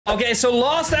Okay, so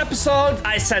last episode,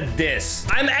 I said this.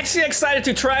 I'm actually excited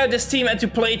to try out this team and to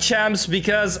play champs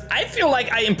because I feel like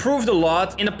I improved a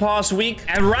lot in the past week.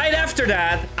 And right after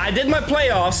that, I did my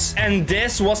playoffs and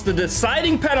this was the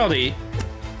deciding penalty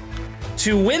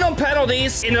to win on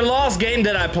penalties in the last game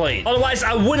that I played. Otherwise,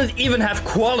 I wouldn't even have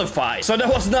qualified. So that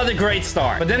was not a great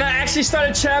start. But then I actually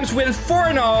started champs with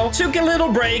 4-0, took a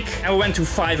little break, and went to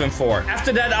 5-4.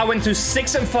 After that, I went to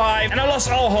 6-5, and I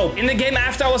lost all hope. In the game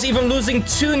after, I was even losing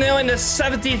 2-0 in the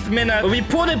 70th minute. But we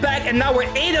pulled it back, and now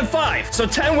we're 8-5. So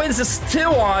 10 wins is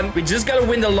still on. We just gotta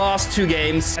win the last 2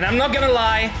 games. And I'm not gonna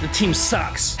lie, the team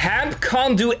sucks. Hamp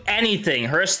can't do anything.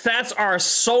 Her stats are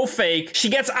so fake. She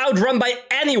gets outrun by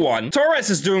anyone. Torres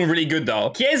is doing really good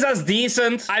though. Chiesa's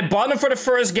decent. I bought him for the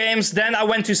first games. Then I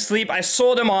went to sleep. I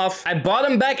sold him off. I bought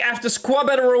him back after squad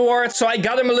battle reward. So I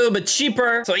got him a little bit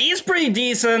cheaper. So he's pretty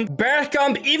decent.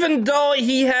 Bergkamp, even though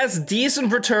he has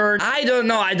decent return, I don't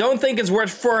know. I don't think it's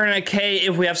worth 400k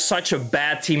if we have such a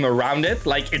bad team around it.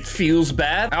 Like, it feels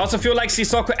bad. I also feel like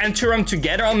Sissoko and Thuram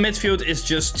together on midfield is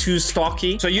just too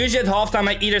stocky. So usually at halftime,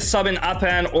 I either sub in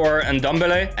Apan or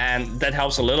Ndombele, and that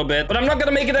helps a little bit. But I'm not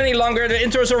gonna make it any longer. The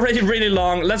intro is already really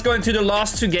long. Let's go into the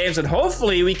last 2 games and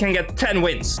hopefully we can get 10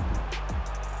 wins.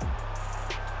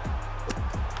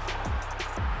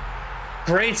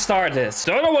 Great start this.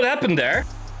 Don't know what happened there.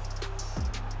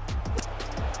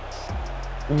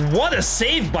 What a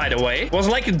save, by the way. It was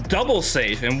like a double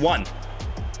save in one.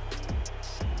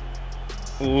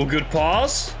 Ooh, good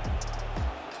pass.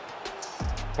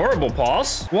 Horrible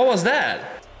pass. What was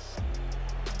that?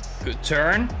 Good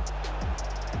turn.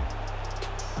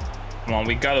 Come on,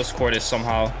 we gotta score this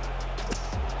somehow.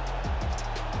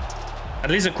 At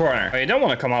least a corner. Oh, you don't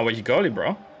want to come out with your goalie,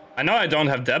 bro. I know I don't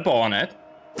have that ball on it.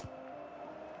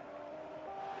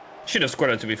 Should have scored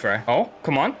it, to be fair. Oh,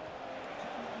 come on.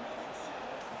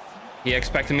 He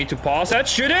expected me to pass that.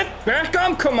 Shoot it.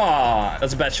 Bergkamp, come on.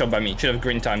 That's a bad shot by me. Should have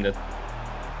green timed it.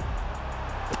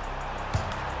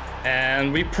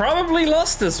 And we probably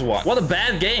lost this one. What a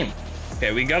bad game.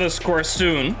 Okay, we gotta score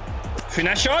soon.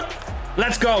 Finesse shot.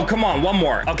 Let's go. Come on, one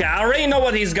more. Okay, I already know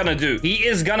what he's gonna do. He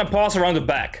is gonna pass around the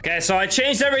back. Okay, so I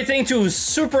changed everything to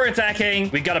super attacking.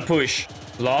 We gotta push.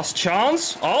 Last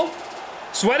chance. Oh,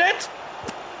 sweat it.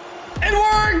 It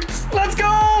worked. Let's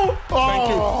go.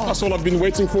 Thank you. That's all I've been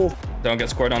waiting for. Don't get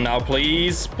scored on now,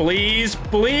 please. Please,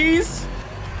 please.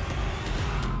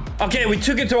 Okay, we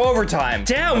took it to overtime.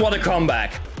 Damn, what a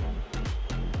comeback.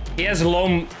 He has a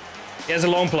lone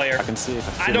player. I can see it.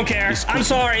 I don't care. I'm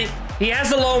sorry. He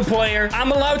has a lone player.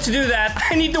 I'm allowed to do that.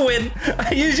 I need to win.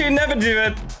 I usually never do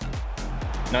it.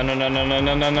 No, no, no, no, no,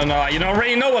 no, no, no, no. You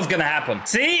already know what's gonna happen.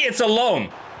 See? It's a loan.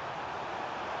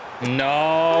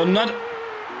 No, not...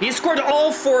 He scored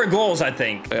all 4 goals, I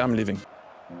think. I'm leaving.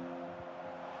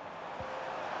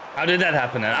 How did that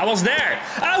happen then? I was there.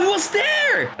 I was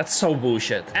there. That's so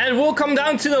bullshit. And we'll come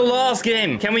down to the last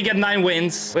game. Can we get 9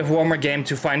 wins? We have one more game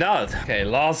to find out. Okay,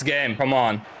 last game. Come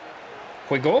on.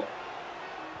 Quick goal.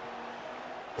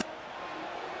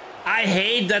 I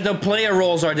hate that the player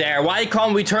roles are there. Why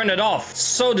can't we turn it off? It's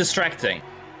so distracting.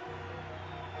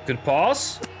 Good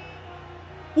pass.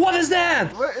 What is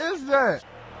that? What is that?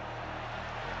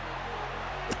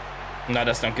 No,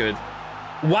 that's not good.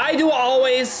 Why do I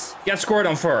always get scored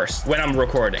on first when I'm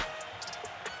recording?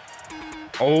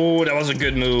 Oh, that was a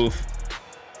good move.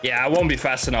 Yeah, I won't be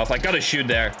fast enough. I gotta shoot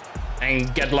there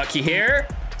and get lucky here.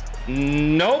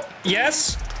 Nope.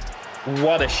 Yes.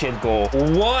 What a shit goal.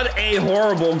 What a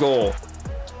horrible goal.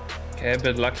 Okay, a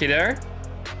bit lucky there.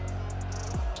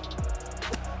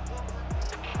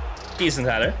 Decent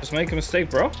header. Just make a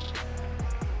mistake, bro.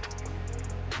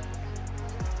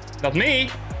 Not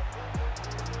me.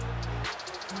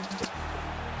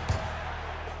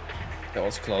 That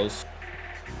was close.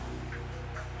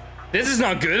 This is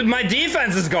not good. My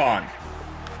defense is gone.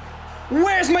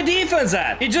 Where's my defense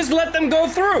at? He just let them go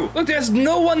through. Look, there's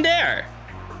no one there.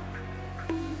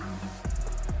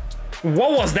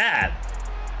 What was that?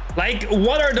 Like,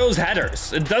 what are those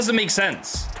headers? It doesn't make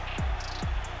sense.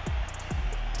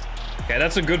 Okay,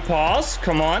 that's a good pass.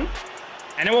 Come on.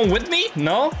 Anyone with me?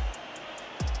 No?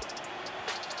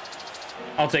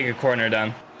 I'll take a corner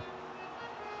then.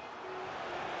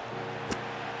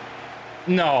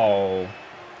 No.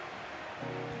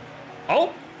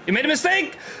 Oh, you made a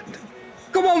mistake.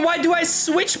 Come on, why do I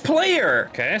switch player?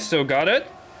 Okay, still got it.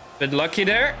 Bit lucky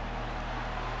there.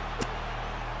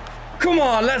 Come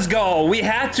on, let's go. We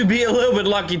had to be a little bit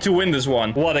lucky to win this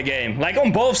one. What a game. Like,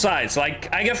 on both sides.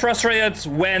 Like, I get frustrated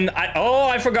when I... Oh,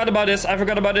 I forgot about this. I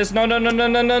forgot about this. No, no, no, no,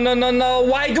 no, no, no, no, no.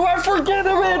 Why do I forget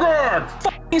about it?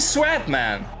 Fucking sweat,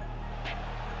 man.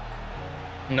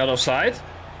 Not offside.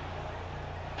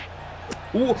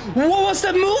 What was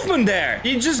that movement there?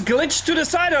 He just glitched to the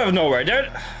side out of nowhere.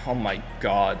 There. Oh my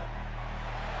god.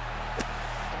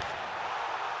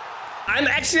 I'm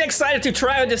actually excited to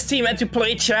try out this team and to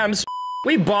play champs.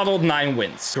 We bottled 9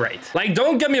 wins. Great. Like,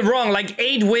 don't get me wrong. Like,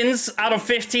 8 wins out of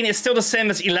 15 is still the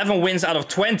same as 11 wins out of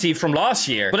 20 from last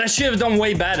year. But I should have done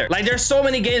way better. Like, there's so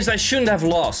many games I shouldn't have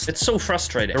lost. It's so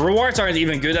frustrating. The rewards aren't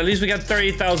even good. At least we got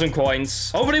 30,000 coins.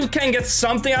 Hopefully we can get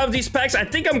something out of these packs. I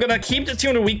think I'm gonna keep the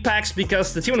Team of the Week packs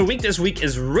because the Team of the Week this week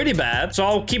is really bad. So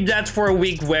I'll keep that for a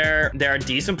week where there are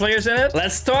decent players in it.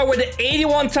 Let's start with the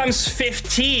 81 times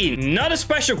 15. Not a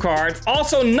special card.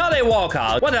 Also not a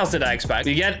walkout. What else did I expect?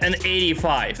 You get an 85.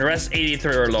 The rest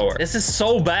 83 or lower. This is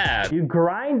so bad. You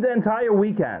grind the entire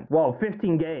weekend. Well,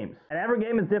 15 games. And every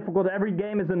game is difficult. Every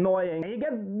game is annoying. And you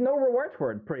get no rewards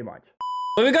for it, pretty much.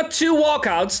 So we got 2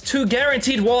 walkouts. 2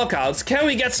 guaranteed walkouts. Can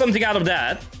we get something out of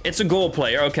that? It's a goal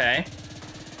player. Okay.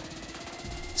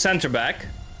 Center back.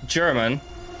 German.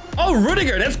 Oh,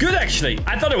 Rudiger, that's good actually.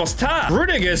 I thought it was tough.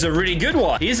 Rudiger is a really good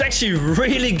one. He's actually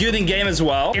really good in game as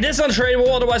well. It is untradeable,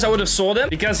 otherwise I would have sold him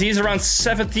because he's around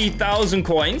 70,000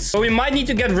 coins. So we might need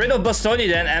to get rid of Bastoni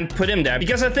then and put him there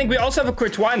because I think we also have a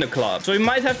Courtois in the club. So we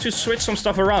might have to switch some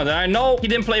stuff around. And I know he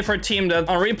didn't play for a team that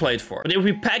Henry played for. But if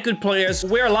we pack good players,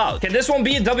 we're allowed. Can this one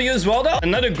be a W as well though?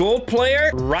 Another goal player,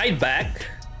 right back.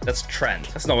 That's Trent.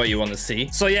 That's not what you want to see.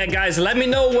 So yeah, guys, let me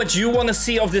know what you want to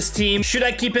see of this team. Should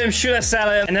I keep him? Should I sell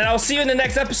him? And then I'll see you in the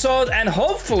next episode. And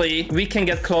hopefully we can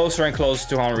get closer and closer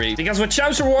to Henry. Because with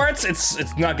Champs rewards, it's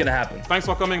not going to happen. Thanks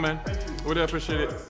for coming, man. Really appreciate it.